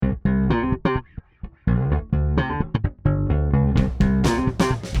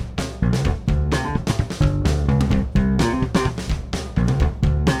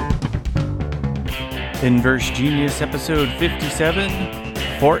Inverse Genius episode 57,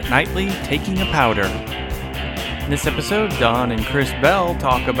 Fortnightly Taking a Powder. In this episode, Don and Chris Bell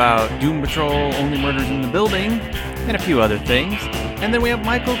talk about Doom Patrol, Only Murders in the Building, and a few other things. And then we have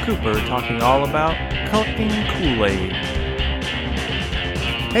Michael Cooper talking all about collecting Kool-Aid.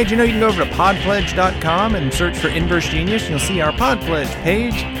 Hey, did you know you can go over to podpledge.com and search for Inverse Genius? You'll see our Podpledge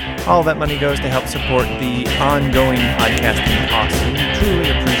page. All that money goes to help support the ongoing podcasting costs. We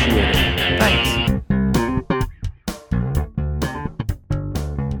truly appreciate it. Thanks.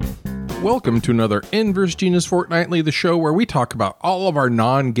 Welcome to another Inverse Genius Fortnightly, the show where we talk about all of our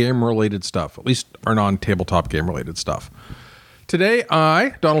non-game related stuff, at least our non-tabletop game related stuff. Today,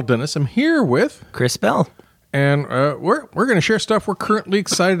 I, Donald Dennis, am here with Chris Bell. And we're going to share stuff we're currently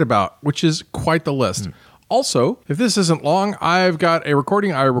excited about, which is quite the list. Also, if this isn't long, I've got a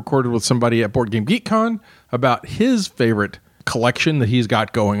recording I recorded with somebody at Board Game Geek Con about his favorite collection that he's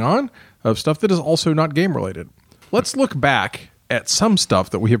got going on of stuff that is also not game related. Let's look back at some stuff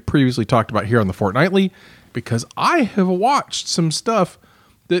that we have previously talked about here on the Fortnightly, because I have watched some stuff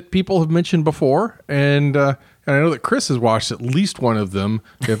that people have mentioned before, and I know that Chris has watched at least one of them,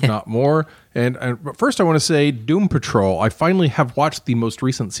 if not more. But first I want to say Doom Patrol. I finally have watched the most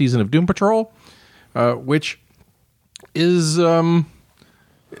recent season of Doom Patrol, which is, it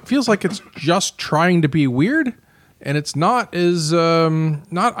feels like it's just trying to be weird, and it's not as,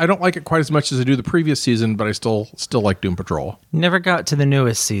 I don't like it quite as much as I do the previous season, but I still like Doom Patrol. Never got to the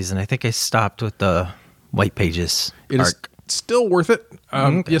newest season. I think I stopped with the White Pages It arc. is still worth it.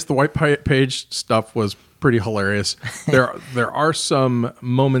 Yes, the White Page stuff was pretty hilarious. There are some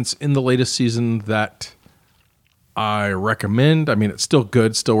moments in the latest season that I recommend. I mean, it's still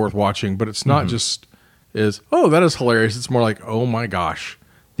good, still worth watching, but it's not just that is hilarious. It's more like, oh my gosh,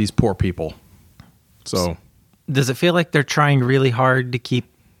 these poor people. So, does it feel like they're trying really hard to keep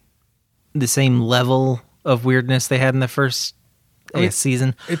the same level of weirdness they had in the first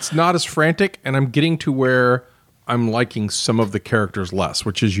season? It's not as frantic, and I'm getting to where I'm liking some of the characters less,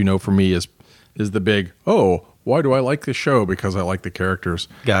 which is, for me is the big, why do I like the show? Because I like the characters.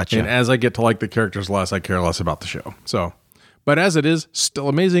 Gotcha. And as I get to like the characters less, I care less about the show. So, but as it is, still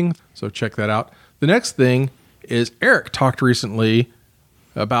amazing. So check that out. The next thing is Eric talked recently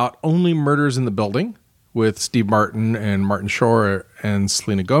about Only Murders in the Building with Steve Martin and Martin Shore and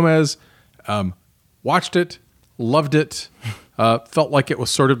Selena Gomez. Watched it, loved it, felt like it was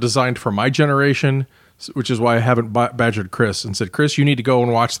sort of designed for my generation, which is why I haven't badgered Chris and said, Chris, you need to go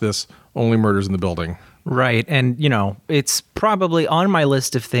and watch this Only Murders in the Building. Right. And, it's probably on my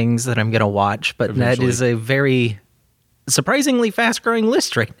list of things that I'm going to watch, but Eventually. That is a very surprisingly fast-growing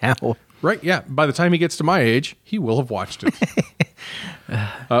list right now. Right, yeah. By the time he gets to my age, he will have watched it.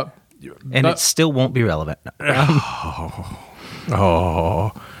 It still won't be relevant.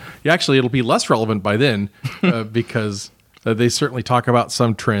 Actually, it'll be less relevant by then because they certainly talk about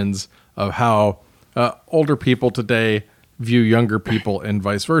some trends of how older people today view younger people and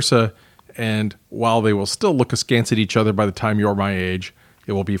vice versa. And while they will still look askance at each other by the time you're my age,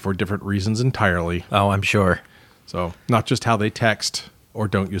 it will be for different reasons entirely. Oh, I'm sure. So not just how they text or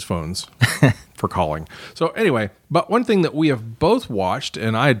don't use phones for calling. So anyway, but one thing that we have both watched,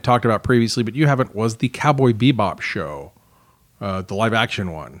 and I had talked about previously, but you haven't, was the Cowboy Bebop show, the live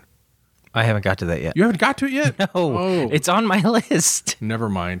action one. I haven't got to that yet. You haven't got to it yet? No, It's on my list. Never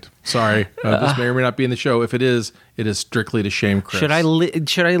mind. Sorry. This may or may not be in the show. If it is strictly to shame Chris. Should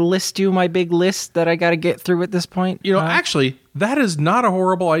I list you my big list that I got to get through at this point? Actually, that is not a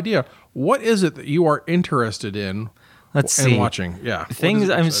horrible idea. What is it that you are interested in? Let's see. Watching? Yeah. Things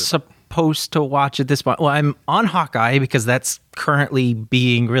I'm supposed to watch at this point. Well, I'm on Hawkeye because that's currently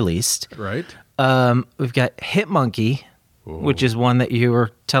being released. Right. We've got Hitmonkey, which is one that you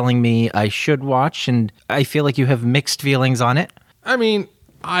were telling me I should watch, and I feel like you have mixed feelings on it. I mean,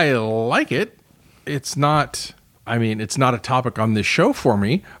 I like it. It's not a topic on this show for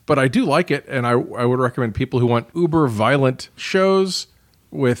me, but I do like it, and I would recommend people who want uber violent shows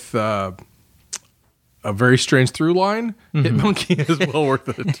with a very strange through line. Hitmonkey is well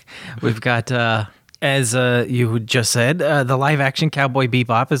worth it. We've got, as you just said, the live-action Cowboy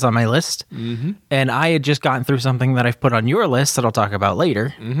Bebop is on my list, and I had just gotten through something that I've put on your list that I'll talk about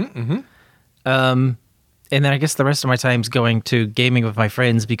later. And then I guess the rest of my time's going to gaming with my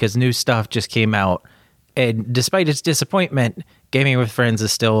friends because new stuff just came out, and despite its disappointment, gaming with friends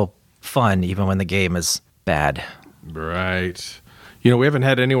is still fun, even when the game is bad. Right. We haven't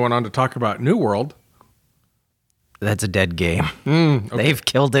had anyone on to talk about New World. That's a dead game. Okay. They've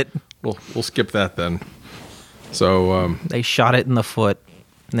killed it. We'll skip that then. So they shot it in the foot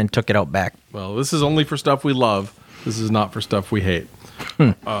and then took it out back. Well, this is only for stuff we love. This is not for stuff we hate.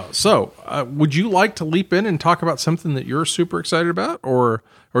 Would you like to leap in and talk about something that you're super excited about, or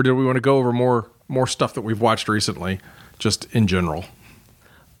do we want to go over more stuff that we've watched recently, just in general?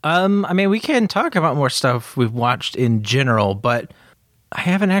 I mean, we can talk about more stuff we've watched in general, but I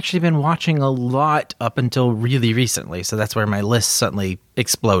haven't actually been watching a lot up until really recently, so that's where my list suddenly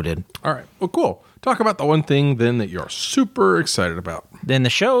exploded. All right. Well, cool. Talk about the one thing then that you're super excited about. Then the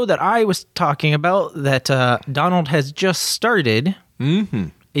show that I was talking about that Donald has just started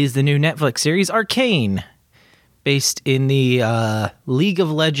is the new Netflix series Arcane, based in the League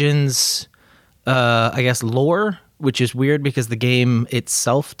of Legends, I guess, lore, which is weird because the game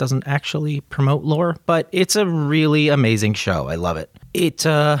itself doesn't actually promote lore, but it's a really amazing show. I love it. It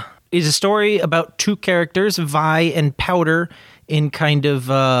is a story about two characters, Vi and Powder, in kind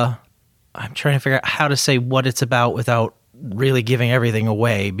of... I'm trying to figure out how to say what it's about without really giving everything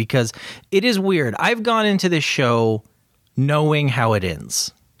away, because it is weird. I've gone into this show knowing how it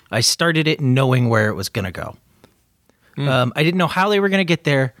ends. I started it knowing where it was going to go. I didn't know how they were going to get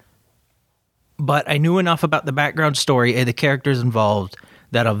there, but I knew enough about the background story and the characters involved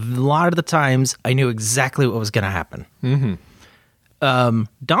that a lot of the times I knew exactly what was going to happen.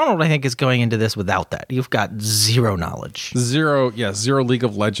 Donald, I think, is going into this without that. You've got zero knowledge. Zero League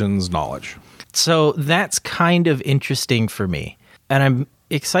of Legends knowledge. So that's kind of interesting for me. And I'm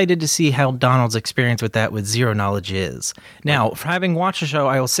excited to see how Donald's experience with that with zero knowledge is. Now, for having watched the show,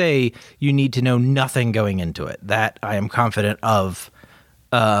 I will say you need to know nothing going into it. That I am confident of.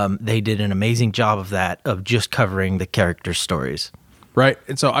 They did an amazing job of that, of just covering the character stories. Right.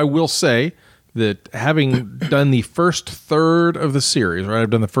 And so I will say that having done the first third of the series, right, I've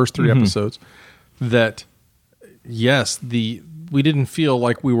done the first 3 episodes, that, yes, we didn't feel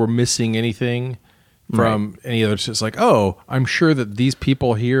like we were missing anything from any other. It's just like, oh, I'm sure that these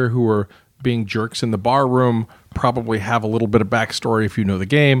people here who are being jerks in the bar room probably have a little bit of backstory if you know the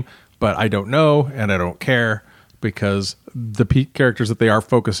game, but I don't know, and I don't care, because the characters that they are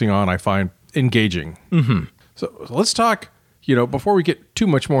focusing on I find engaging. So let's talk... before we get too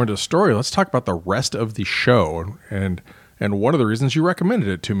much more into the story, let's talk about the rest of the show. And one of the reasons you recommended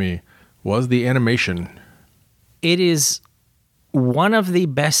it to me was the animation. It is one of the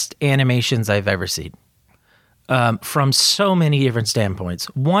best animations I've ever seen, from so many different standpoints.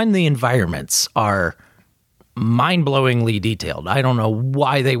 One, the environments are mind-blowingly detailed. I don't know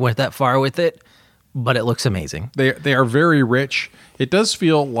why they went that far with it, but it looks amazing. They are very rich. It does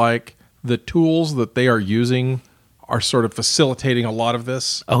feel like the tools that they are using are sort of facilitating a lot of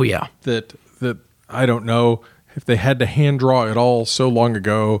this. Oh, yeah. That I don't know if they had to hand draw it all so long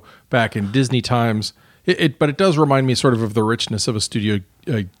ago back in Disney times. But it does remind me sort of the richness of a Studio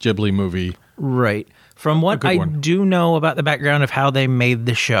Ghibli movie. Right. From what I do know about the background of how they made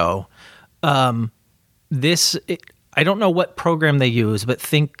the show, I don't know what program they use, but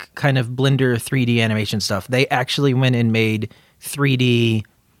think kind of Blender 3D animation stuff. They actually went and made 3D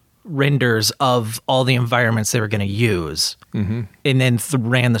renders of all the environments they were going to use, and then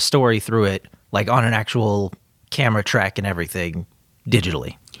ran the story through it, like on an actual camera track and everything,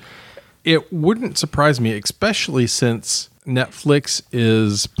 digitally. It wouldn't surprise me, especially since Netflix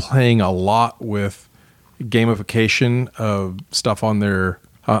is playing a lot with gamification of stuff on their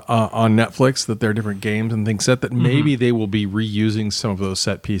on Netflix, that there are different games and things that maybe they will be reusing some of those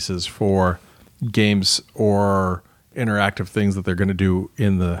set pieces for games or interactive things that they're going to do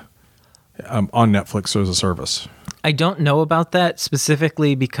in the on Netflix as a service. I don't know about that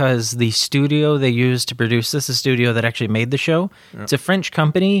specifically because the studio they used to produce this, the studio that actually made the show, it's a French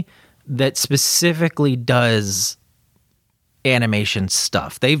company that specifically does animation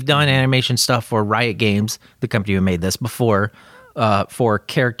stuff. They've done animation stuff for Riot Games, the company who made this, before, for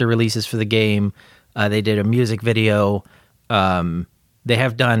character releases for the game. They did a music video. They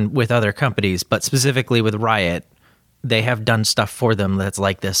have done with other companies, but specifically with Riot, they have done stuff for them that's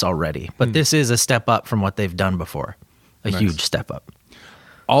like this already. But this is a step up from what they've done before. A huge step up.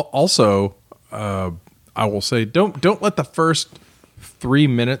 Also, I will say, don't let the first 3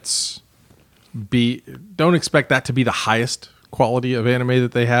 minutes be... Don't expect that to be the highest quality of anime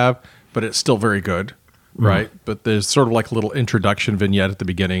that they have, but it's still very good, right? But there's sort of like a little introduction vignette at the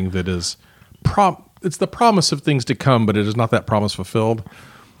beginning that is... It's the promise of things to come, but it is not that promise fulfilled.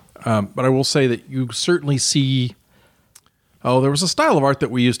 But I will say that you certainly see... there was a style of art that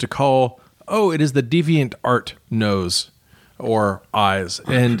we used to call, it is the deviant art nose or eyes.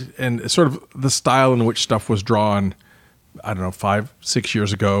 And sort of the style in which stuff was drawn, I don't know, 5-6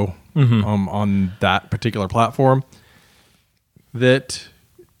 years ago on that particular platform. That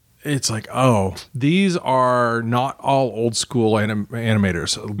it's like, these are not all old school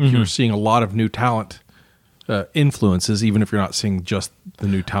animators. You're seeing a lot of new talent influences, even if you're not seeing just the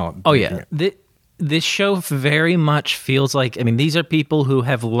new talent. Oh yeah, this show very much feels like. I mean, these are people who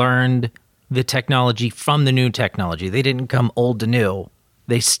have learned the technology from the new technology. They didn't come old to new.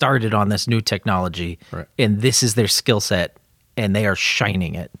 They started on this new technology, right, and this is their skill set, and they are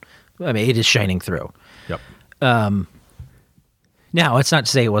shining it. I mean, it is shining through. Yep. Now, it's not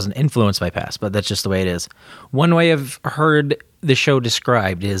to say it wasn't influenced by past, but that's just the way it is. One way I've heard the show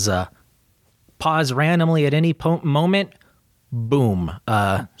described is pause randomly at any moment, boom,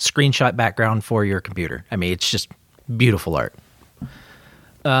 screenshot background for your computer. I mean, it's just beautiful art.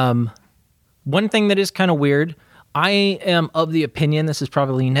 One thing that is kind of weird, I am of the opinion this is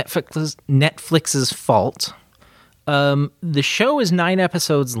probably Netflix's fault. The show is 9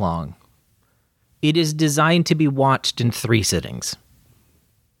 episodes long. It is designed to be watched in 3 sittings.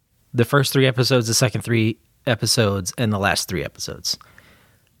 The first 3 episodes, the second 3 episodes, and the last 3 episodes.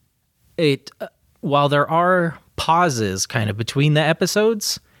 While there are pauses kind of between the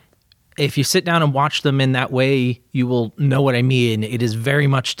episodes, if you sit down and watch them in that way, you will know what I mean. It is very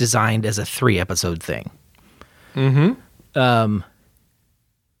much designed as a 3-episode thing. Mm-hmm.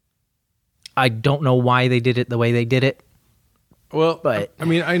 I don't know why they did it the way they did it. Well, but I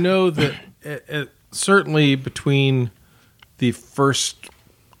mean, I know that certainly between the first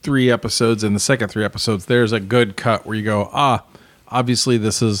 3 episodes and the second 3 episodes, there's a good cut where you go, obviously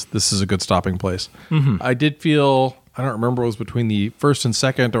this is a good stopping place. Mm-hmm. I did feel, I don't remember, it was between the first and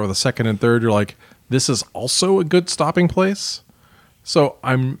second or the second and third, you're like, this is also a good stopping place. So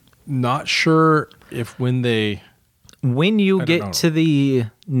I'm not sure if when you get to the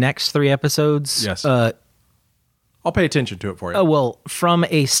next 3 episodes, yes, I'll pay attention to it for you. Oh, well, from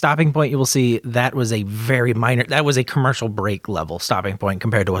a stopping point, you will see that was a very minor, that was a commercial break level stopping point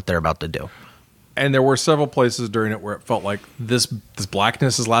compared to what they're about to do. And there were several places during it where it felt like this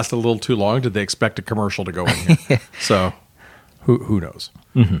blackness has lasted a little too long. Did they expect a commercial to go in here? So who knows?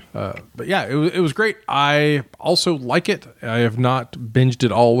 Mm-hmm. But yeah, it was great. I also like it. I have not binged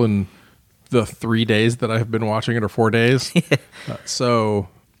it all in the 3 days that I have been watching it, or 4 days. So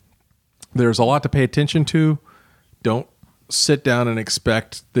there's a lot to pay attention to. Don't sit down and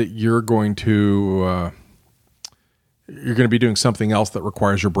expect that you're going to be doing something else that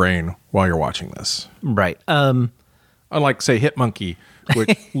requires your brain while you're watching this. Right. Unlike, say, Hitmonkey,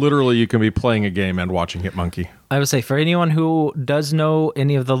 which literally you can be playing a game and watching Hitmonkey. I would say for anyone who does know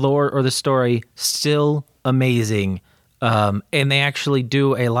any of the lore or the story, still amazing. And they actually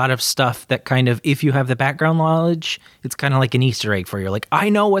do a lot of stuff that kind of, if you have the background knowledge, it's kind of like an Easter egg for you. Like, I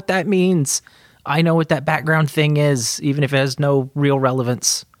know what that means. I know what that background thing is, even if it has no real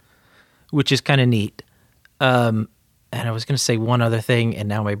relevance, which is kind of neat. And I was going to say one other thing, and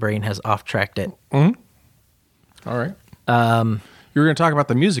now my brain has off-tracked it. Mm-hmm. All right. You were going to talk about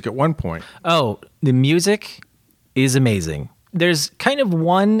the music at one point. Oh, the music is amazing. There's kind of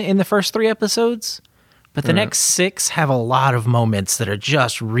one in the first 3 episodes, but the next 6 have a lot of moments that are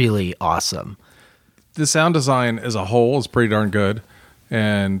just really awesome. The sound design as a whole is pretty darn good.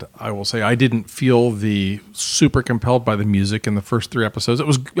 And I will say I didn't feel the super compelled by the music in the first 3 episodes. It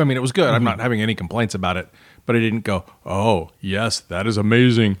was good. Mm-hmm. I'm not having any complaints about it, but I didn't go, oh, yes, that is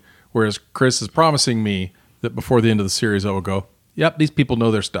amazing. Whereas Chris is promising me that before the end of the series, I will go, yep, these people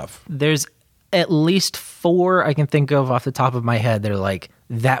know their stuff. There's at least 4 I can think of off the top of my head. They're like,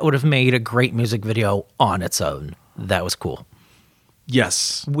 that would have made a great music video on its own. That was cool.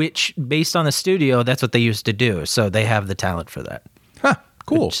 Yes. Which, based on the studio, that's what they used to do. So they have the talent for that. Huh,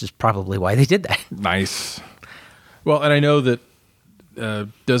 cool. Which is probably why they did that. Nice. Well, and I know that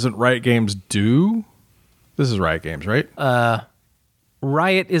doesn't Riot Games do? This is Riot Games, right?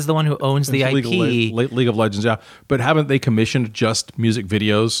 Riot is the one who owns the IP. League of Legends, yeah. But haven't they commissioned just music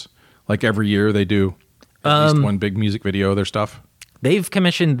videos? Like every year they do at least one big music video of their stuff? They've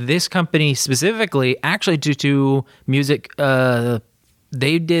commissioned this company specifically, actually, to do music.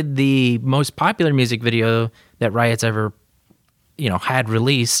 They did the most popular music video that Riot's ever had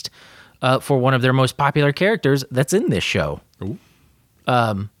released for one of their most popular characters that's in this show. Ooh.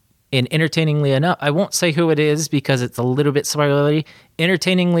 And entertainingly enough, I won't say who it is because it's a little bit spoilery.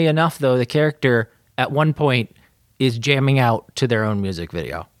 Entertainingly enough, though, the character at one point is jamming out to their own music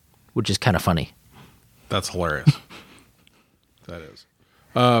video, which is kind of funny. That's hilarious. That is.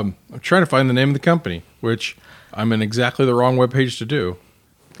 I'm trying to find the name of the company, which I'm in exactly the wrong webpage to do.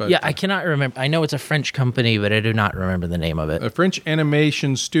 But yeah, I cannot remember. I know it's a French company, but I do not remember the name of it. A French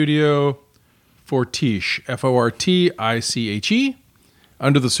animation studio, Fortiche, Fortiche,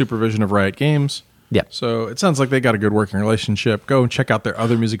 under the supervision of Riot Games. Yep. So it sounds like they got a good working relationship. Go and check out their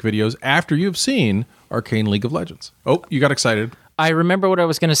other music videos after you've seen Arcane League of Legends. Oh, you got excited. I remember what I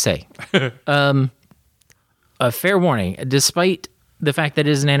was going to say. a fair warning, despite the fact that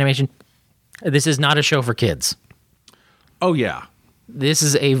it is an animation, this is not a show for kids. Oh, yeah. This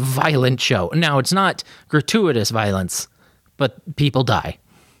is a violent show. Now, it's not gratuitous violence, but people die.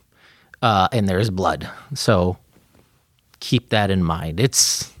 And there is blood. So keep that in mind.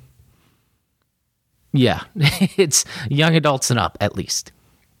 It's young adults and up, at least.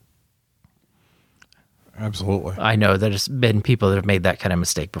 Absolutely. I know there's been people that have made that kind of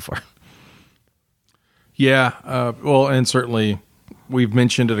mistake before. Yeah. Well, and certainly we've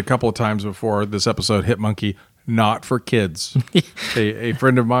mentioned it a couple of times before this episode, Hit Monkey, not for kids. a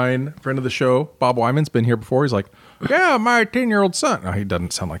friend of mine, friend of the show, Bob Wyman's been here before. He's like, yeah, my 10-year-old son. No, he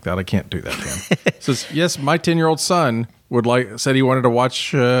doesn't sound like that. I can't do that to him. Says, yes, my 10-year-old son said he wanted to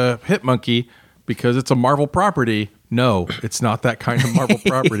watch Hit Monkey because it's a Marvel property. No, it's not that kind of Marvel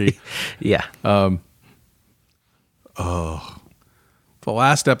property. Yeah. The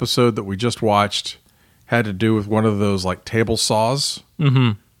last episode that we just watched had to do with one of those like table saws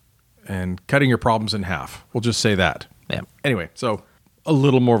and cutting your problems in half. We'll just say that. Yeah. Anyway, so a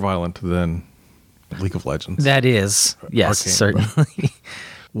little more violent than League of Legends. That is, yes, Arcane, certainly.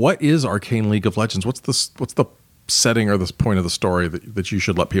 What is Arcane League of Legends? What's the setting or the point of the story that you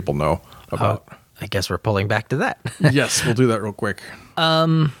should let people know about? I guess we're pulling back to that. Yes, we'll do that real quick.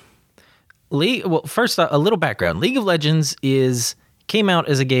 First, a little background. League of Legends came out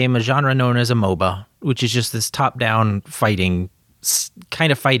as a genre known as a MOBA, which is just this top-down fighting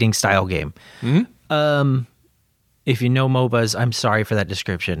style game. Mm-hmm. If you know MOBAs, I'm sorry for that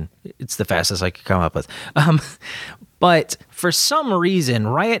description. It's the fastest I could come up with. But for some reason,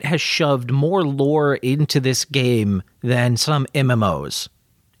 Riot has shoved more lore into this game than some MMOs.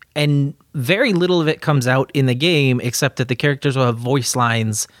 And very little of it comes out in the game, except that the characters will have voice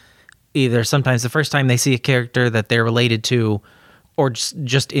lines, either sometimes the first time they see a character that they're related to, or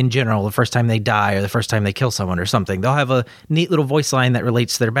just in general, the first time they die or the first time they kill someone or something. They'll have a neat little voice line that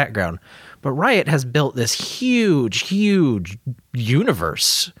relates to their background. But Riot has built this huge, huge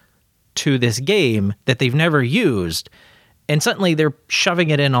universe to this game that they've never used. And suddenly they're shoving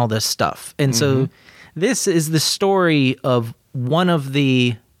it in all this stuff. And so this is the story of one of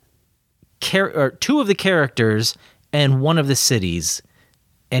the two of the characters and one of the cities,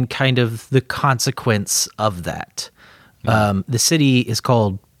 and kind of the consequence of that. The city is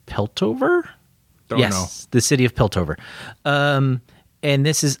called Piltover? Don't know. The city of Piltover. And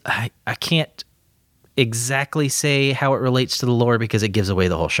this is, I can't exactly say how it relates to the lore because it gives away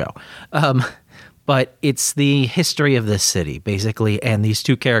the whole show. But it's the history of this city, basically, and these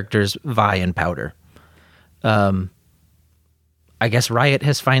two characters, Vi and Powder. I guess Riot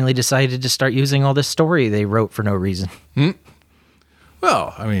has finally decided to start using all this story they wrote for no reason.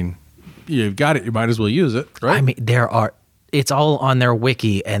 Well, I mean, you've got it. You might as well use it, right? I mean, it's all on their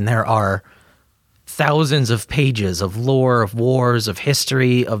wiki, and there are thousands of pages of lore, of wars, of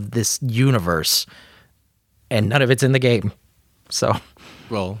history of this universe, and none of it's in the game. So,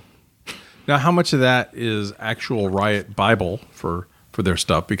 well, now how much of that is actual Riot Bible for their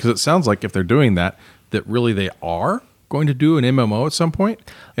stuff? Because it sounds like if they're doing that really they are going to do an MMO at some point.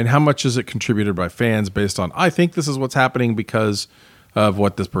 And how much is it contributed by fans based on, I think this is what's happening because of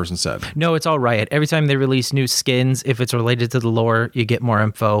what this person said? No, it's all Riot. Every time they release new skins, if it's related to the lore, you get more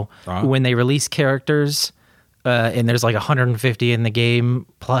info. When they release characters, and there's like 150 in the game,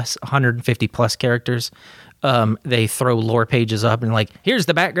 plus 150 plus characters, they throw lore pages up and like, here's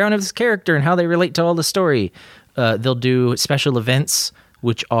the background of this character and how they relate to all the story. They'll do special events,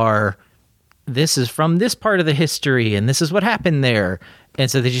 which are, this is from this part of the history and this is what happened there. And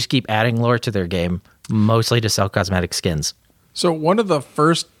so they just keep adding lore to their game, mostly to sell cosmetic skins. So one of the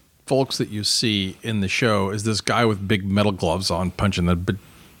first folks that you see in the show is this guy with big metal gloves on, punching the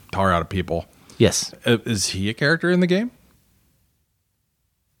tar out of people. Yes. Is he a character in the game?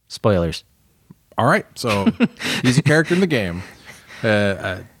 Spoilers. All right. So he's a character in the game.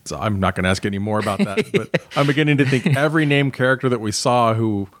 So I'm not going to ask any more about that, but I'm beginning to think every named character that we saw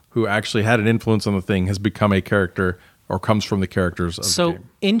who actually had an influence on the thing has become a character or comes from the characters of the game.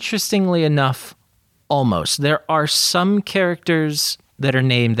 Interestingly enough, almost. There are some characters that are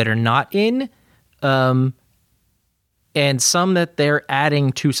named that are not in, and some that they're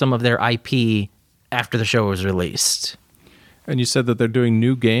adding to some of their IP after the show was released. And you said that they're doing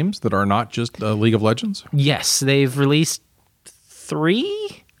new games that are not just League of Legends? Yes, they've released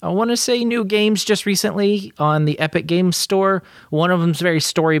 3, I want to say, new games just recently on the Epic Games Store. One of them's very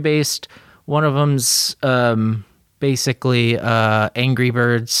story-based. One of them's basically Angry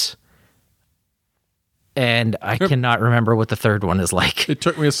Birds. And I cannot remember what the third one is like. It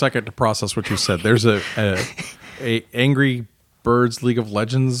took me a second to process what you said. There's a Angry Birds League of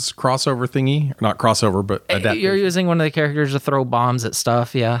Legends crossover thingy. Not crossover, but adaptation. You're using one of the characters to throw bombs at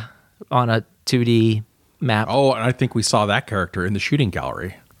stuff, yeah, on a 2D map. Oh, and I think we saw that character in the shooting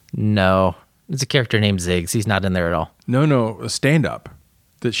gallery. No, it's a character named Ziggs. He's not in there at all. No, a stand-up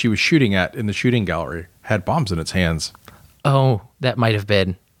that she was shooting at in the shooting gallery had bombs in its hands. Oh, that might have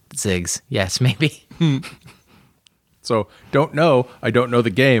been Ziggs. Yes, maybe. So, don't know. I don't know the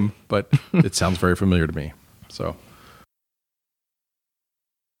game, but it sounds very familiar to me. So,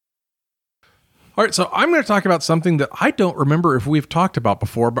 all right, so I'm going to talk about something that I don't remember if we've talked about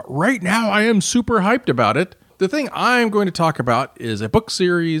before, but right now I am super hyped about it. The thing I'm going to talk about is a book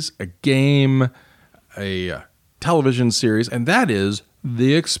series, a game, a television series, and that is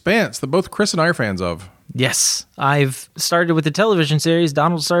The Expanse, that both Chris and I are fans of. Yes, I've started with the television series.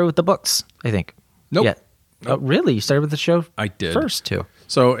 Donald started with the books, I think. Nope. Yeah. Oh, really? You started with the show? I did. First, too.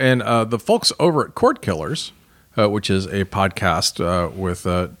 So, and the folks over at Cord Killers, which is a podcast with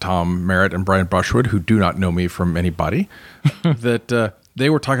Tom Merritt and Brian Brushwood, who do not know me from anybody, that they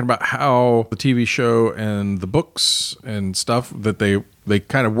were talking about how the TV show and the books and stuff, that they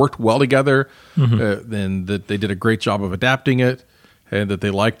kind of worked well together, and that they did a great job of adapting it, and that they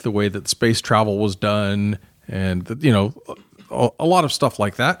liked the way that space travel was done, and that, you know, a lot of stuff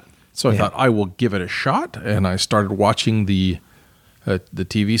like that. So I thought I will give it a shot, and I started watching the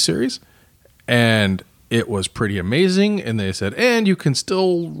TV series, and it was pretty amazing. And they said, and you can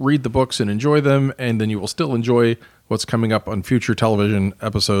still read the books and enjoy them, and then you will still enjoy what's coming up on future television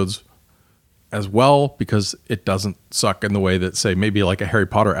episodes as well, because it doesn't suck in the way that, say, maybe like a Harry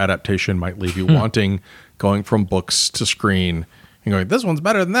Potter adaptation might leave you wanting, going from books to screen and going, this one's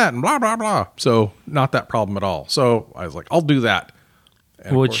better than that, and blah, blah, blah. So not that problem at all. So I was like, I'll do that.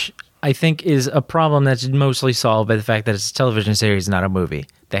 And which I think is a problem that's mostly solved by the fact that it's a television series, not a movie.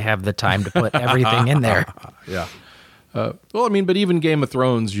 They have the time to put everything in there. Yeah. Well, I mean, but even Game of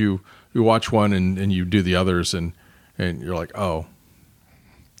Thrones, you watch one and you do the others, and you're like, oh,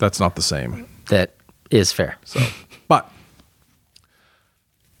 that's not the same. That is fair. So, but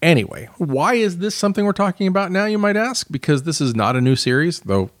anyway, why is this something we're talking about now, you might ask? Because this is not a new series,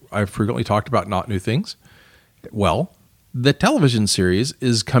 though I've frequently talked about not new things. Well, the television series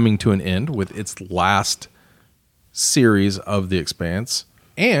is coming to an end with its last series of The Expanse,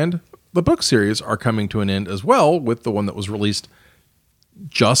 and the book series are coming to an end as well, with the one that was released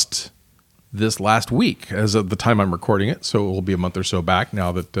just this last week as of the time I'm recording it. So it will be a month or so back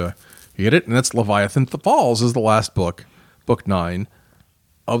now that you get it. And that's Leviathan Falls is the last book, book 9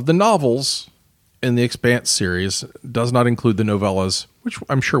 of the novels in the Expanse series. Does not include the novellas, which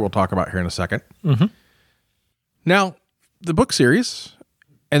I'm sure we'll talk about here in a second. Mm-hmm. Now, the book series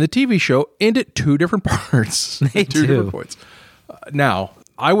and the TV show end at two different parts. They two do. different points. Now,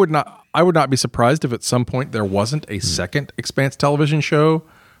 I would not be surprised if at some point there wasn't a second Expanse television show,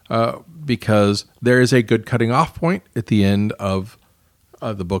 because there is a good cutting off point at the end of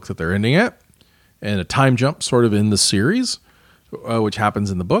the book that they're ending at, and a time jump sort of in the series, which happens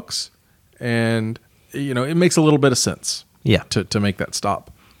in the books, and you know, it makes a little bit of sense, to make that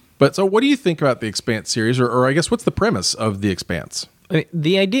stop. But so, what do you think about the Expanse series, or I guess what's the premise of the Expanse? I mean,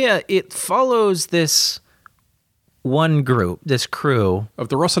 the idea, it follows this one group, this crew Of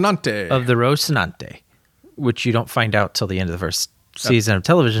the Rocinante. of the Rocinante, which you don't find out till the end of the first season of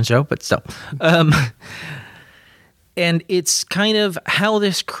television show, but still. And it's kind of how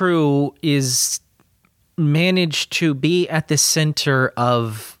this crew is managed to be at the center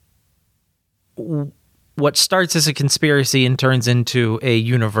of what starts as a conspiracy and turns into a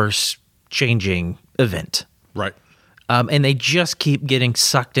universe-changing event. Right. And they just keep getting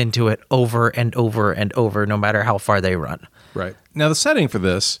sucked into it over and over and over, no matter how far they run. Right. Now, the setting for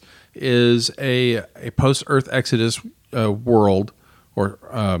this is a post-Earth Exodus world or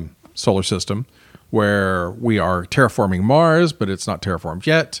solar system where we are terraforming Mars, but it's not terraformed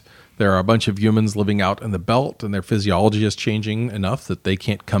yet. There are a bunch of humans living out in the belt, and their physiology is changing enough that they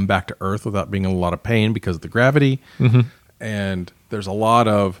can't come back to Earth without being in a lot of pain because of the gravity. Mm-hmm. And there's a lot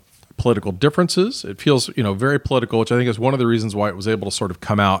of political differences. It feels, very political, which I think is one of the reasons why it was able to sort of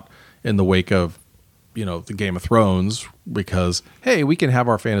come out in the wake of, the Game of Thrones, because, hey, we can have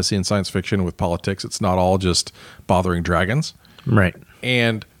our fantasy and science fiction with politics. It's not all just bothering dragons. Right.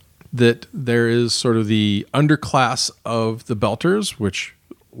 And that there is sort of the underclass of the Belters, which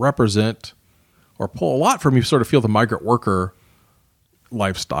represent or pull a lot from, you sort of feel, the migrant worker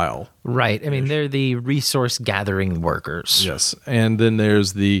lifestyle. Right. I mean, they're the resource gathering workers. Yes. And then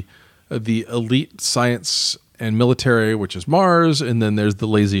there's the elite science and military, which is Mars. And then there's the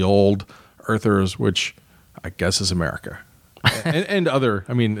lazy old Earthers, which I guess is America. and other,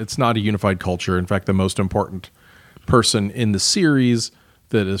 I mean, it's not a unified culture. In fact, the most important person in the series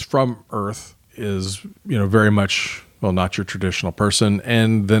that is from Earth is, very much, well, not your traditional person.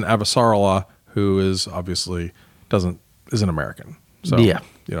 And then Avasarala, who is obviously isn't American. So, Yeah.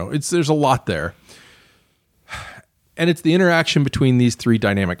 there's a lot there. And it's the interaction between these three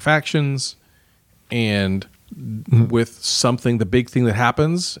dynamic factions and with the big thing that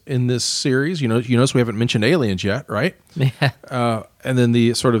happens in this series. You notice we haven't mentioned aliens yet, right? Yeah. And then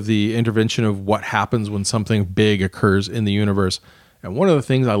the sort of the intervention of what happens when something big occurs in the universe. And one of the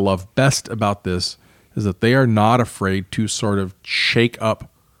things I love best about this is that they are not afraid to sort of shake up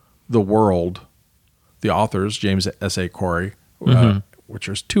the world. The authors, James S.A. Corey, which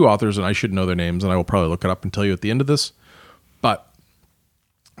there's two authors, and I should know their names, and I will probably look it up and tell you at the end of this. But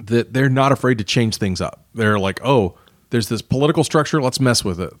that they're not afraid to change things up. They're like, oh, there's this political structure, let's mess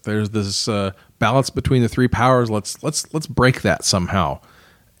with it. There's this balance between the three powers, let's break that somehow.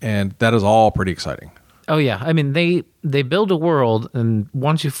 And that is all pretty exciting. Oh yeah, I mean they build a world, and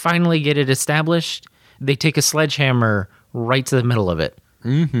once you finally get it established, they take a sledgehammer right to the middle of it,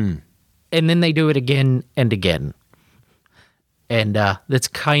 and then they do it again and again, and that's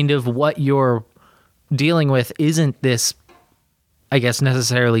kind of what you're dealing with. Isn't this, I guess,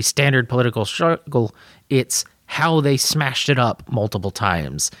 necessarily standard political struggle? It's how they smashed it up multiple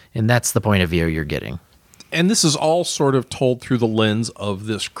times, and that's the point of view you're getting. And this is all sort of told through the lens of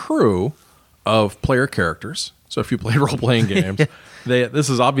this crew of player characters. So if you play role-playing games, this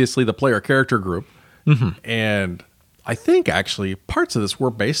is obviously the player character group. And I think actually parts of this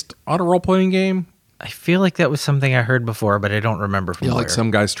were based on a role-playing game. I feel like that was something I heard before, but I don't remember from where. Like some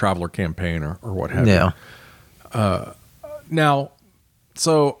guy's Traveler campaign or what have you. Yeah. Now,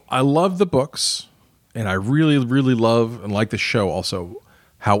 so I love the books, and I really, really love and like the show also.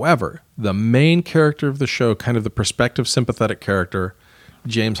 However, the main character of the show, kind of the perspective, sympathetic character,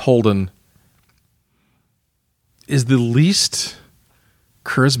 James Holden, is the least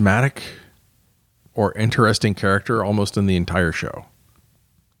charismatic or interesting character almost in the entire show.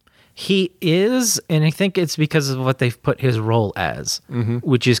 He is, and I think it's because of what they've put his role as,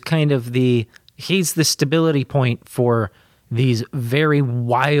 which is kind of he's the stability point for these very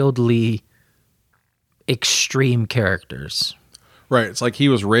wildly extreme characters. Right. It's like he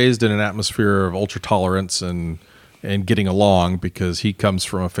was raised in an atmosphere of ultra tolerance and getting along because he comes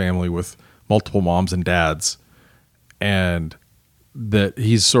from a family with multiple moms and dads, and that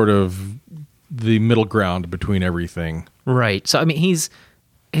he's sort of the middle ground between everything. Right. So, I mean, his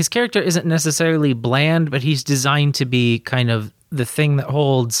character isn't necessarily bland, but he's designed to be kind of the thing that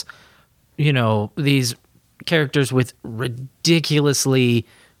holds, these characters with ridiculously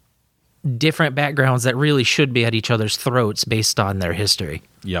different backgrounds that really should be at each other's throats based on their history.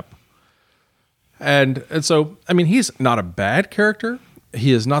 Yep. And so, I mean, he's not a bad character.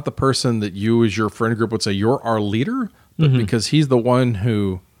 He is not the person that you as your friend group would say, you're our leader, but because he's the one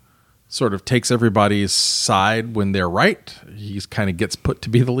who sort of takes everybody's side when they're right, he's kind of gets put to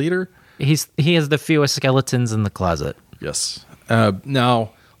be the leader. He has the fewest skeletons in the closet. Yes.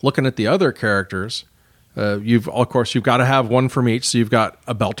 Now, looking at the other characters, you've got to have one from each. So you've got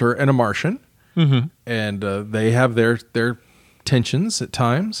a Belter and a Martian, and they have their tensions at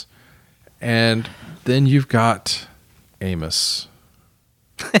times. And then you've got Amos.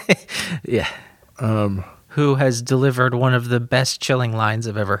 Yeah. Who has delivered one of the best chilling lines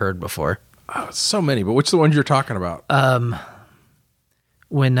I've ever heard before. Oh, so many, but which are the ones you're talking about?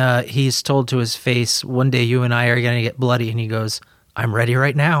 When he's told to his face, one day you and I are going to get bloody, and he goes, I'm ready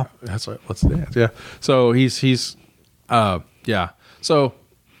right now. That's right. Let's dance. Yeah. So he's yeah. So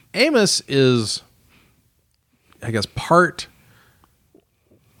Amos is, I guess,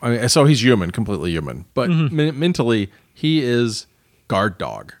 so he's human, completely human, but mentally he is guard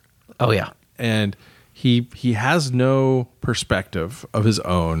dog. Oh yeah. And he has no perspective of his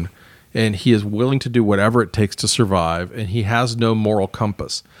own, and he is willing to do whatever it takes to survive, and he has no moral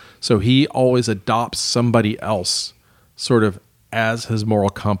compass. So he always adopts somebody else sort of as his moral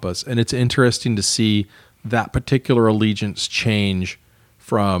compass. And it's interesting to see that particular allegiance change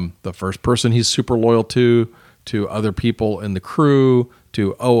from the first person he's super loyal to other people in the crew,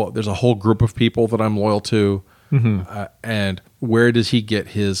 to, there's a whole group of people that I'm loyal to. And where does he get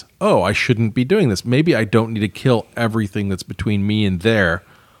his, I shouldn't be doing this. Maybe I don't need to kill everything that's between me and there.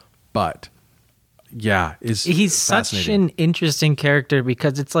 But yeah, he's such an interesting character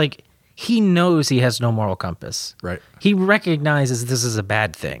because it's like he knows he has no moral compass. Right. He recognizes this is a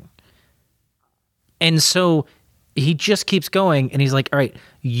bad thing. And so he just keeps going, and he's like, all right,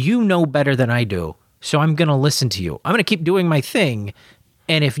 you know better than I do, so I'm going to listen to you. I'm going to keep doing my thing.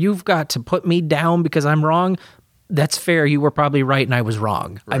 And if you've got to put me down because I'm wrong, that's fair. You were probably right and I was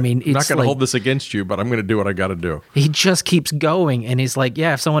wrong. I mean, I'm not it's going to like, hold this against you, but I'm going to do what I got to do. he just keeps going and he's like,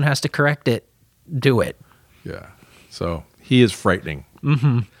 yeah, if someone has to correct it, do it. Yeah. So he is frightening.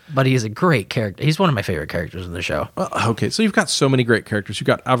 But he is a great character. He's one of my favorite characters in the show. Okay, so you've got so many great characters. You've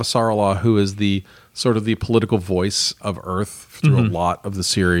got Avasarala, who is the sort of the political voice of Earth through a lot of the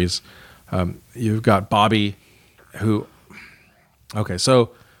series. You've got Bobby, who... Okay,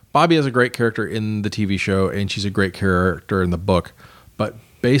 so Bobby is a great character in the TV show, and she's a great character in the book. But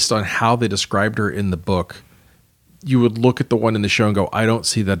based on how they described her in the book, you would look at the one in the show and go, I don't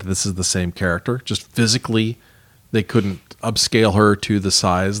see that this is the same character. Just physically, they couldn't upscale her to the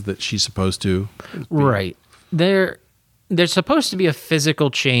size that she's supposed to be. Right. There's supposed to be a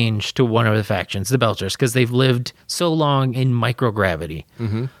physical change to one of the factions, the Belters, because they've lived so long in microgravity.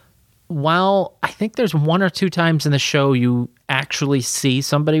 While I think there's one or two times in the show you actually see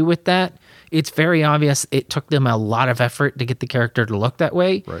somebody with that, it's very obvious it took them a lot of effort to get the character to look that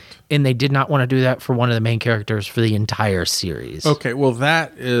way. Right. And they did not want to do that for one of the main characters for the entire series. Okay, well,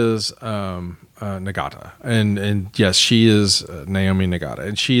 that is Nagata. And yes, she is Naomi Nagata.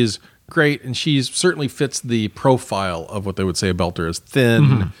 And she is great, and she certainly fits the profile of what they would say a Belter is,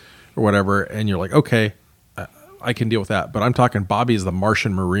 thin or whatever. And you're like, okay, I can deal with that. But I'm talking Bobby is the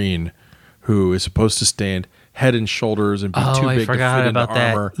Martian Marine who is supposed to stand head and shoulders and be too big to fit into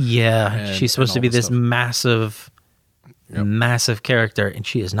armor. Yeah, and- she's supposed and to all be this this massive, massive character, and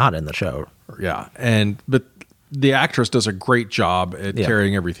she is not in the show. Yeah, but the actress does a great job at Yeah.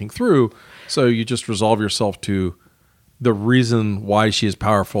 carrying everything through. So you just resolve yourself to the reason why she is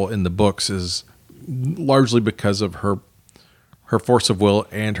powerful in the books is largely because of her force of will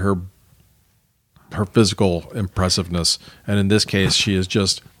and her physical impressiveness. And in this case, she is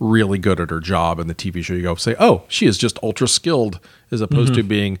just really good at her job. In the TV show, you go say, oh, she is just ultra skilled, as opposed to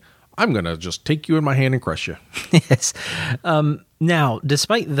being, I'm going to just take you in my hand and crush you. Yes. Now,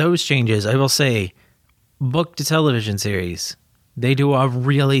 despite those changes, I will say, book to television series, they do a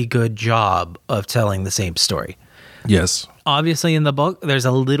really good job of telling the same story. Yes. Obviously, in the book, there's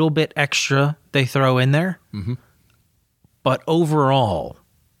a little bit extra they throw in there. But overall,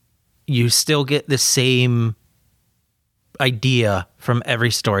 you still get the same idea from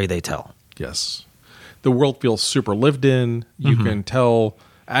every story they tell. Yes. The world feels super lived in. You can tell,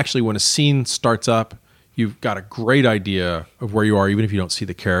 actually, when a scene starts up, you've got a great idea of where you are, even if you don't see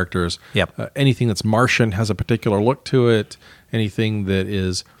the characters. Yep. Anything that's Martian has a particular look to it. Anything that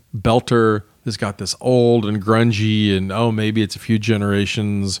is Belter has got this old and grungy, and maybe it's a few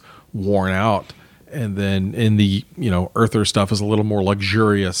generations worn out. And then in the Earther stuff is a little more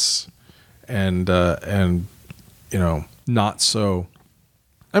luxurious and not so.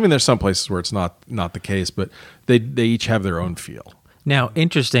 I mean, there's some places where it's not the case, but they each have their own feel. Now,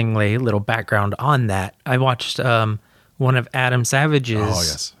 interestingly, little background on that, I watched one of Adam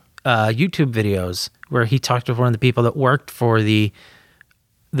Savage's YouTube videos where he talked with one of the people that worked for the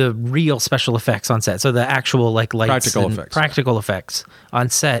real special effects on set. So the actual lights practical effects on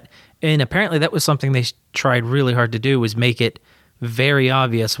set. And apparently that was something they tried really hard to do, was make it very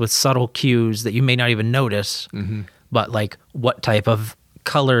obvious with subtle cues that you may not even notice, but like what type of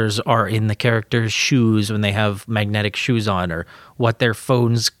colors are in the character's shoes when they have magnetic shoes on, or what their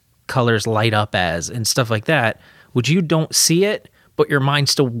phone's colors light up as and stuff like that, which you don't see it, but your mind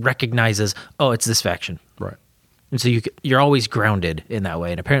still recognizes, oh, it's this faction. Right. And so you're always grounded in that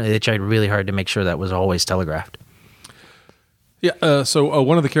way. And apparently they tried really hard to make sure that was always telegraphed. Yeah. So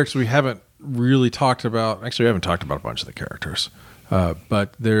one of the characters we haven't really talked about, actually we haven't talked about a bunch of the characters,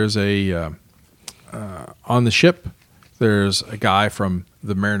 but there's on the ship, there's a guy from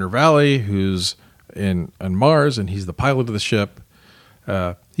the Mariner Valley who's on Mars, and he's the pilot of the ship.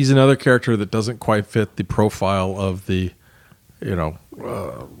 He's another character that doesn't quite fit the profile of the,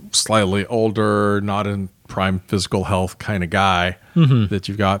 slightly older, not in prime physical health kind of guy that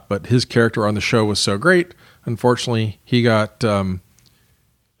you've got. But his character on the show was so great. Unfortunately, he got the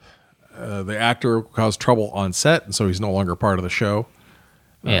actor caused trouble on set, and so he's no longer part of the show.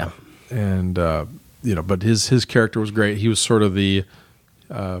 Yeah. But his character was great. He was sort of the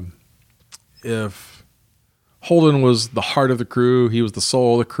if Holden was the heart of the crew, he was the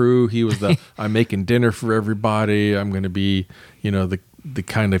soul of the crew. He was the I'm making dinner for everybody. I'm going to be, the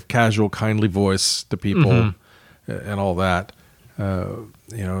kind of casual, kindly voice to people and all that.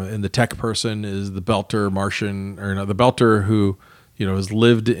 And the tech person is the Belter Martian, the Belter who, has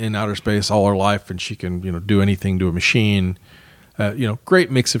lived in outer space all her life, and she can, do anything to a machine.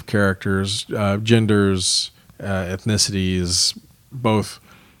 Great mix of characters, genders, ethnicities, both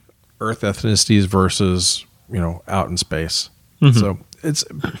Earth ethnicities versus, out in space. So it's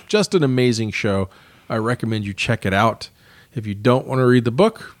just an amazing show. I recommend you check it out. If you don't want to read the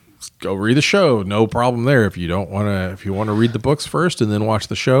book, go read the show. No problem there. If you want to read the books first and then watch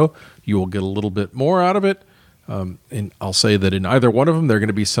the show, you will get a little bit more out of it. And I'll say that in either one of them, there are going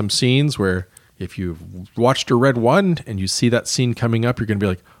to be some scenes where if you've watched or read one and you see that scene coming up, you're going to be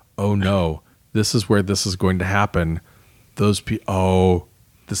like, oh no, this is where this is going to happen. This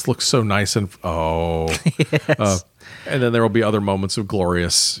looks so nice and Yes. and then there will be other moments of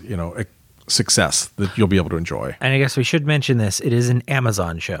glorious, success that you'll be able to enjoy. And I guess we should mention this. It is an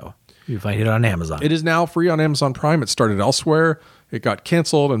Amazon show. You find it on Amazon. It is now free on Amazon Prime. It started elsewhere. It got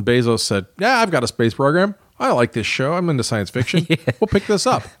canceled, and Bezos said, yeah, I've got a space program. I like this show. I'm into science fiction. We'll pick this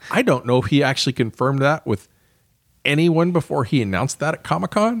up. I don't know if he actually confirmed that with anyone before he announced that at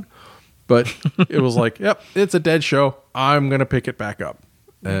Comic-Con, but it was like, yep, it's a dead show. I'm going to pick it back up.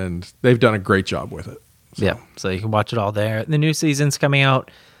 And they've done a great job with it. So you can watch it all there. The new season's coming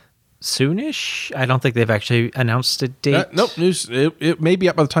out soonish. I don't think they've actually announced a date. Nope. It may be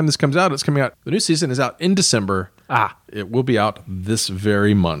out by the time this comes out. It's coming out. The new season is out in December. It will be out this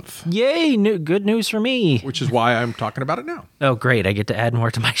very month. Yay! Good news for me. Which is why I'm talking about it now. Oh, great. I get to add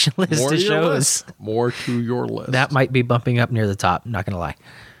more to my list of shows. More to your list. That might be bumping up near the top. Not going to lie.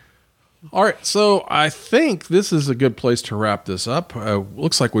 All right, so I think this is a good place to wrap this up.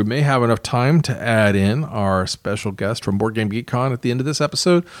 Looks like we may have enough time to add in our special guest from Board Game Geek Con at the end of this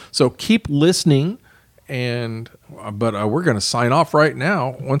episode. So keep listening, but we're going to sign off right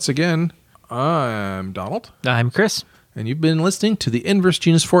now. Once again, I'm Donald. I'm Chris. And you've been listening to the Inverse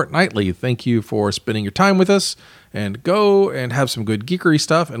Genius Fortnightly. Thank you for spending your time with us. And go and have some good geekery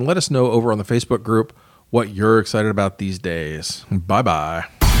stuff. And let us know over on the Facebook group what you're excited about these days. Bye-bye.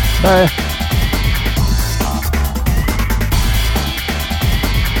 Bye.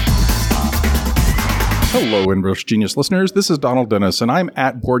 Hello, Inverse Genius listeners. This is Donald Dennis, and I'm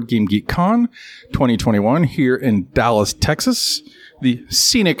at Board Game Geek Con 2021 here in Dallas, Texas, the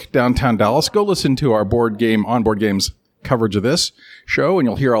scenic downtown Dallas. Go listen to our Board Games coverage of this show, and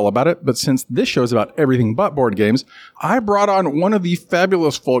you'll hear all about it. But since this show is about everything but board games, I brought on one of the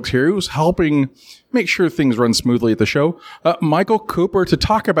fabulous folks here who's helping make sure things run smoothly at the show, Michael Cooper, to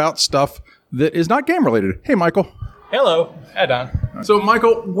talk about stuff that is not game related. Hey, Michael. Hello. Hi, Don. So,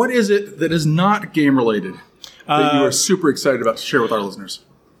 Michael, what is it that is not game related that you are super excited about to share with our listeners?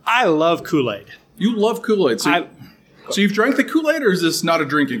 I love Kool-Aid. You love Kool-Aid. So you've drank the Kool-Aid, or is this not a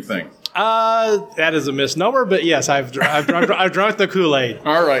drinking thing? That is a misnomer, but yes, I've drunk the Kool-Aid.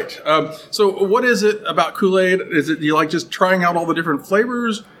 All right. So what is it about Kool-Aid? Do you like just trying out all the different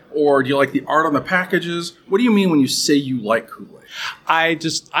flavors, or do you like the art on the packages? What do you mean when you say you like Kool-Aid? I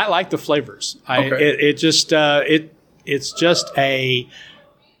like the flavors. Okay. It's just a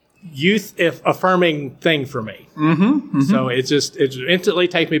youth affirming thing for me. So it instantly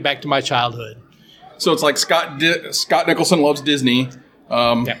takes me back to my childhood. So it's like Scott Nicholson loves Disney.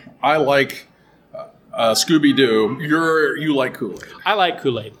 Yeah. I like Scooby-Doo. You like Kool-Aid. I like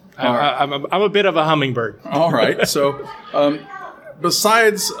Kool-Aid. Right. I'm a bit of a hummingbird. All right. So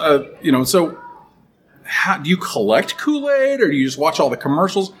besides, so how do you collect Kool-Aid, or do you just watch all the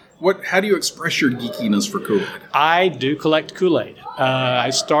commercials? How do you express your geekiness for Kool-Aid? I do collect Kool-Aid.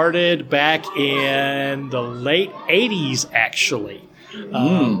 I started back in the late 80s, actually.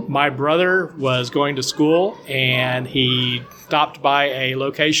 My brother was going to school, and he stopped by a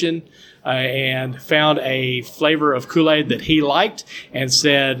location and found a flavor of Kool-Aid that he liked and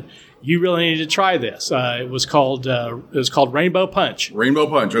said, "You really need to try this." It was called Rainbow Punch. Rainbow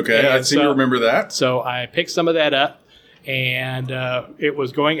Punch. Okay, I seem to remember that. So I picked some of that up, and it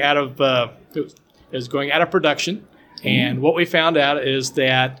was going out of production. And what we found out is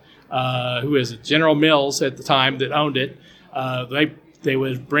that who is it? General Mills at the time that owned it. They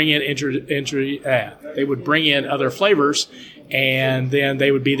would bring in they would bring in other flavors, and then they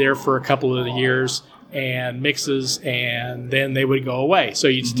would be there for a couple of years and mixes, and then they would go away. So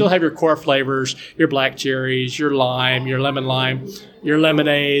you'd still have your core flavors, your black cherries, your lime, your lemon lime, your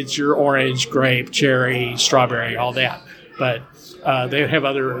lemonades, your orange, grape, cherry, strawberry, all that. But they would have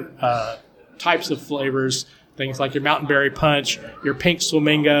other types of flavors. Things like your Mountain Berry Punch, your Pink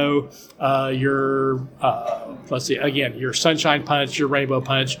Flamingo, your Sunshine Punch, your Rainbow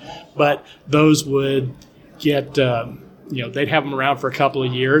Punch. But those would get, they'd have them around for a couple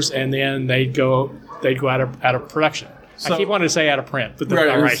of years, and then they'd go out of production. So, I keep wanting to say out of print, but that's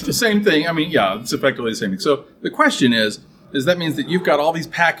not right. It's the same thing. I mean, yeah, it's effectively the same thing. So the question is that means that you've got all these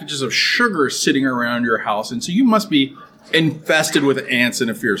packages of sugar sitting around your house, and so you must be infested with ants in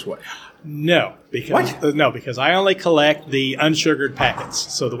a fierce way. No, because I only collect the unsugared packets,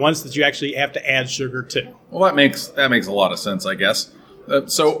 so the ones that you actually have to add sugar to. Well, that makes a lot of sense, I guess.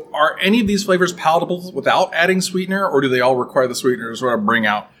 So are any of these flavors palatable without adding sweetener, or do they all require the sweetener to sort of bring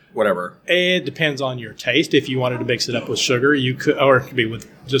out whatever? It depends on your taste. If you wanted to mix it up with sugar, you could, or it could be with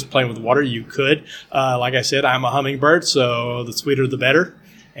just plain with water, you could. Like I said, I'm a hummingbird, so the sweeter the better.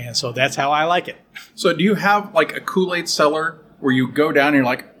 And so that's how I like it. So do you have like a Kool-Aid cellar where you go down and you're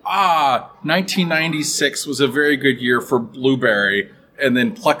like, 1996 was a very good year for blueberry, and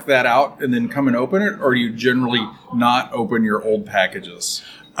then pluck that out and then come and open it? Or do you generally not open your old packages?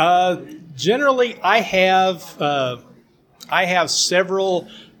 Generally, I have several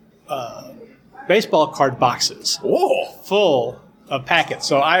baseball card boxes full of packets.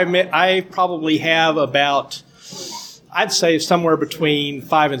 So I probably have about, I'd say somewhere between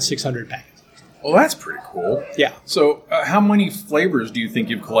 500 and 600 packets. Well, that's pretty cool. Yeah. So how many flavors do you think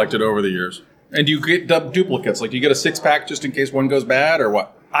you've collected over the years? And do you get duplicates? Like, do you get a 6-pack just in case one goes bad, or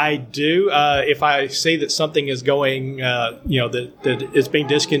what? I do. If I see that something is going, that is being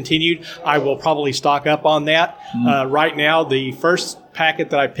discontinued, I will probably stock up on that. Right now, the first packet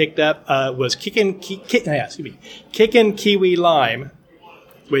that I picked up was Kickin' Kiwi Lime,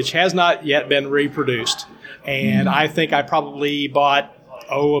 which has not yet been reproduced. And I think I probably bought,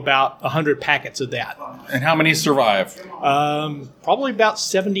 about 100 packets of that. And how many survive? Probably about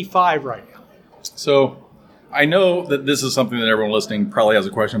 75 right now. So I know that this is something that everyone listening probably has a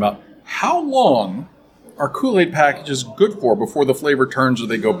question about. How long are Kool-Aid packages good for before the flavor turns or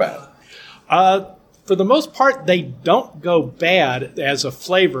they go bad? For the most part, they don't go bad as a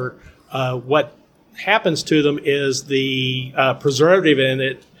flavor. What happens to them is the preservative in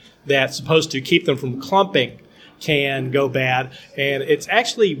it that's supposed to keep them from clumping can go bad, and it's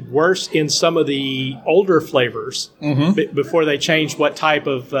actually worse in some of the older flavors before they change what type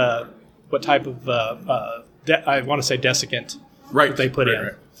of I want to say desiccant they put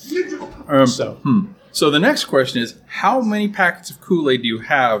in. Right. So the next question is, how many packets of Kool-Aid do you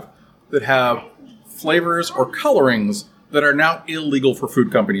have that have flavors or colorings that are now illegal for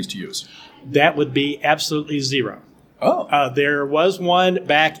food companies to use? That would be absolutely zero. Oh. There was one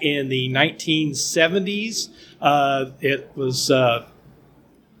back in the 1970s. It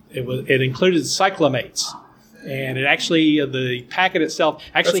included cyclamates, and it actually the packet itself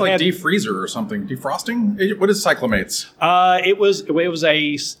actually that's like had defreezer or something. Defrosting? What is cyclamates? It was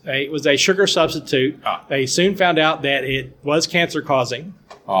a sugar substitute. They soon found out that it was cancer causing.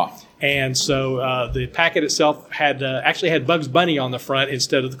 And so the packet itself had actually had Bugs Bunny on the front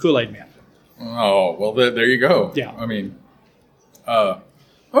instead of the Kool-Aid Man. Oh, well, there you go. Yeah. I mean,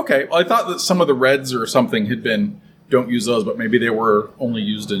 okay. Well, I thought that some of the reds or something had been, don't use those, but maybe they were only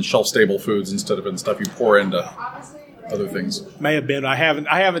used in shelf-stable foods instead of in stuff you pour into other things. May have been. I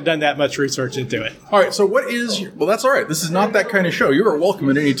haven't done that much research into it. All right, so what is well, that's all right. This is not that kind of show. You are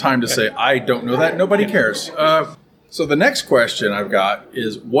welcome at any time to say, I don't know that. Nobody cares. So the next question I've got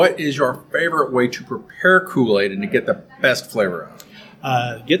is, what is your favorite way to prepare Kool-Aid and to get the best flavor out?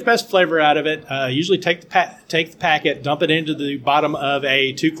 Get the best flavor out of it. Usually take the packet, dump it into the bottom of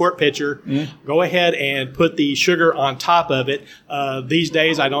a 2-quart pitcher. Go ahead and put the sugar on top of it. These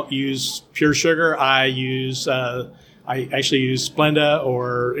days, I don't use pure sugar. I actually use Splenda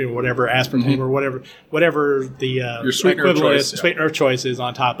or whatever aspartame or whatever the your sweetener of choice is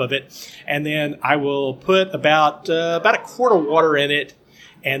on top of it. And then I will put about a quart of water in it,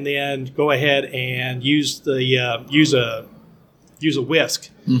 and then go ahead and use a whisk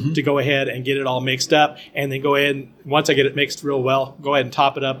to go ahead and get it all mixed up, and then go ahead and once I get it mixed real well, go ahead and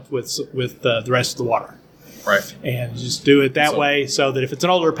top it up with the rest of the water. Right. And just do it that way, so that if it's an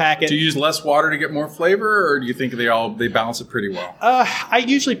older packet, do you use less water to get more flavor, or do you think they balance it pretty well? I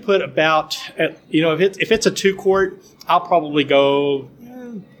usually put about if it's a 2-quart, I'll probably go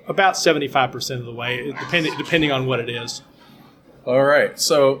about 75% of the way, depending on what it is. All right.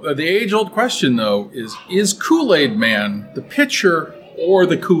 So the age-old question, though, is Kool-Aid Man the pitcher or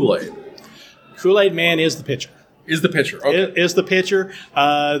the Kool-Aid? Kool-Aid Man is the pitcher. Is the pitcher. Okay. Is the pitcher.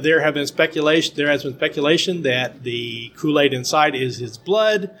 There has been speculation that the Kool-Aid inside is his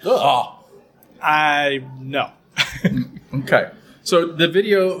blood. Oh. No. Okay. So the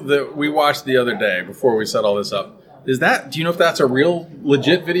video that we watched the other day before we set all this up, do you know if that's a real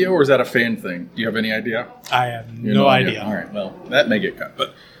legit video or is that a fan thing? Do you have any idea? I have no idea. All right. Well, that may get cut.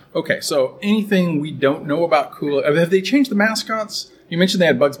 But okay. So anything we don't know about Kool-Aid? Have they changed the mascots? You mentioned they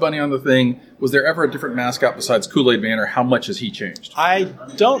had Bugs Bunny on the thing. Was there ever a different mascot besides Kool-Aid Man, or how much has he changed? I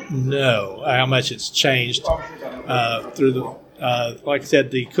don't know how much it's changed through the. Like I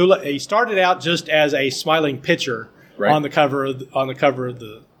said, the Kool-Aid. He started out just as a smiling pitcher on the cover of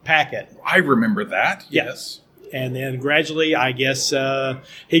the packet. I remember that. Yes. And then gradually, I guess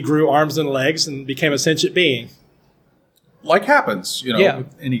he grew arms and legs and became a sentient being. like happens, Yeah.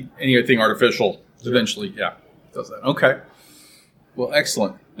 with anything artificial, eventually, does that. Okay. Well,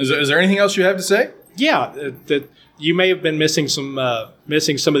 excellent. Is there anything else you have to say? Yeah, that you may have been missing some of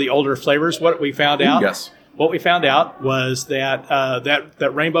the older flavors. What we found out, Yes. What we found out was that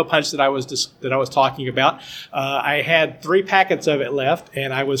that Rainbow Punch that I was talking about, I had 3 packets of it left,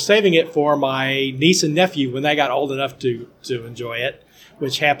 and I was saving it for my niece and nephew when they got old enough to enjoy it,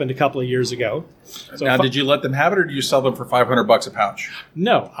 which happened a couple of years ago. So Now, did you let them have it, or did you sell them for $500 a pouch?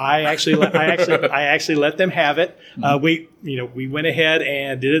 No, I actually let them have it. We went ahead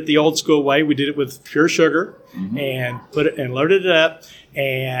and did it the old school way. We did it with pure sugar and loaded it up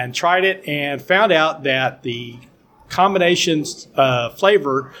and tried it and found out that the combination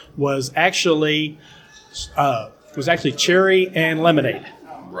flavor was actually cherry and lemonade.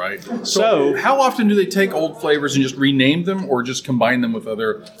 Right. So How often do they take old flavors and just rename them, or just combine them with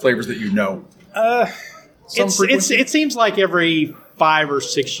other flavors that you know? It seems like every 5 or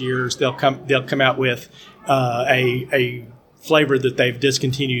 6 years they'll come out with a flavor that they've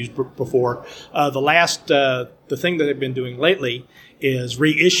discontinued before. The thing that they've been doing lately is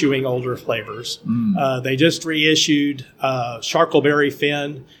reissuing older flavors. They just reissued Charcoalberry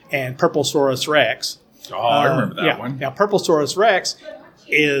Fin and Purple Saurus Rex. Oh, I remember that one. Now, Purple Saurus Rex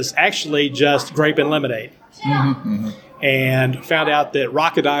is actually just grape and lemonade. And found out that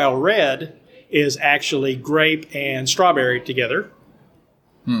Crocodile Red is actually grape and strawberry together.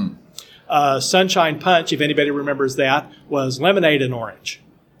 Sunshine Punch, if anybody remembers that, was lemonade and orange.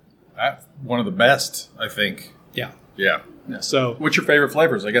 That's one of the best, I think. Yeah. Yeah. So, What's your favorite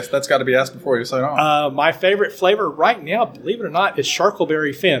flavors? I guess that's got to be asked before you sign off. my favorite flavor right now, believe it or not, is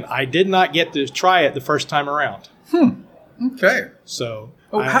Charcoalberry Fin. I did not get to try it the first time around. Okay. So,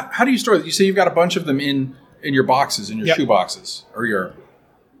 How do you store it? You say you've got a bunch of them in your boxes, in your Yep. shoe boxes, or your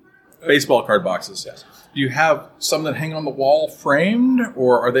baseball card boxes. Yes. Do you have some that hang on the wall framed,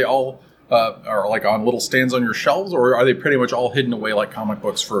 or are they all are like on little stands on your shelves, or are they pretty much all hidden away like comic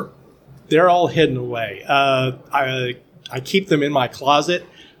books for? they're all hidden away. I keep them in my closet,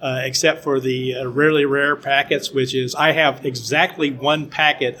 except for the rarely rare packets, which is I have exactly 1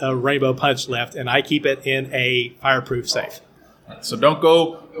 packet of Rainbow Punch left, and I keep it in a fireproof safe. So don't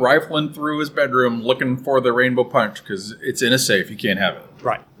go rifling through his bedroom looking for the Rainbow Punch, because it's in a safe. You can't have it.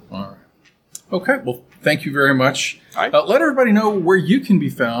 Right. All right. Okay. Well, thank you very much. All right. Let everybody know where you can be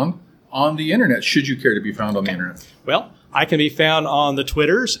found on the internet, should you care to be found on the internet. Well, I can be found on the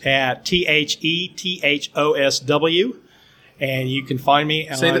Twitters at THETHOSW, and you can find me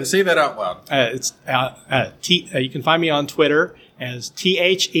on... Say that out loud. You can find me on Twitter as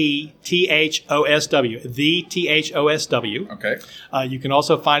THETHOSW, the THOSW. Okay. You can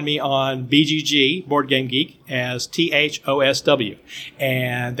also find me on BGG, Board Game Geek, as THOSW.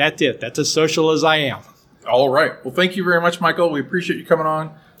 And that's it. That's as social as I am. All right. Well, thank you very much, Michael. We appreciate you coming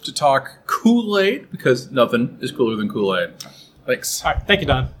on to talk Kool-Aid, because nothing is cooler than Kool-Aid. Thanks. All right. Thank you,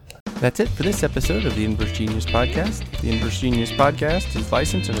 Don. That's it for this episode of the Inverse Genius Podcast. The Inverse Genius Podcast is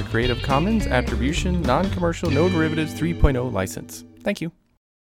licensed under Creative Commons Attribution, Non-Commercial, No Derivatives 3.0 license. Thank you.